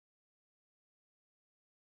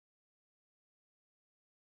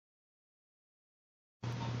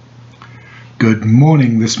Good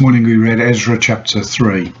morning. This morning we read Ezra chapter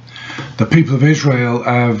 3. The people of Israel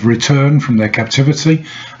have returned from their captivity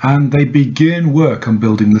and they begin work on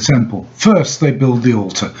building the temple. First they build the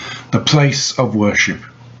altar, the place of worship.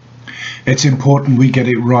 It's important we get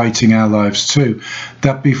it right in our lives too,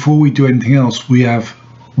 that before we do anything else we have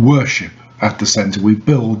worship at the center. We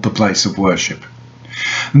build the place of worship.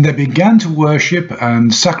 And they began to worship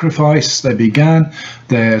and sacrifice. They began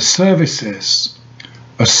their services.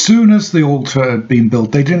 As soon as the altar had been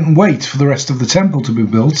built, they didn't wait for the rest of the temple to be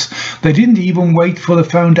built. They didn't even wait for the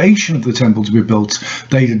foundation of the temple to be built.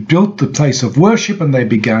 They had built the place of worship and they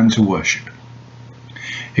began to worship.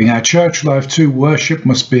 In our church life too, worship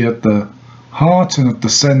must be at the heart and at the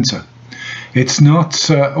center. It's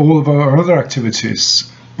not all of our other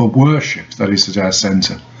activities, but worship that is at our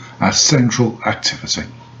center, our central activity.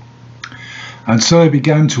 And so they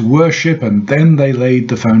began to worship, and then they laid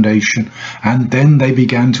the foundation, and then they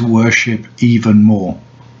began to worship even more.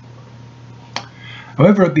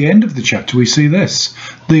 However, at the end of the chapter we see this.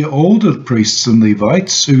 The older priests and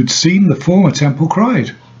Levites who'd seen the former temple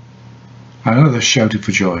cried, and others shouted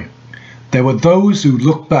for joy. There were those who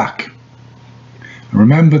looked back and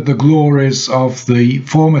remembered the glories of the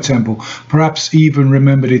former temple, perhaps even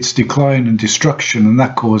remembered its decline and destruction, and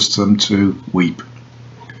that caused them to weep.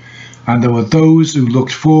 And there were those who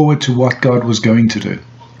looked forward to what God was going to do,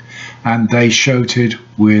 and they shouted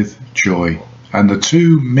with joy, and the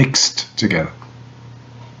two mixed together.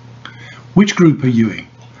 Which group are you in?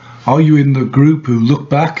 Are you in the group who look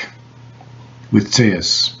back with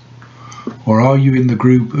tears, or are you in the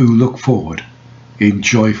group who look forward in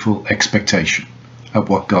joyful expectation of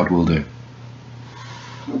what God will do?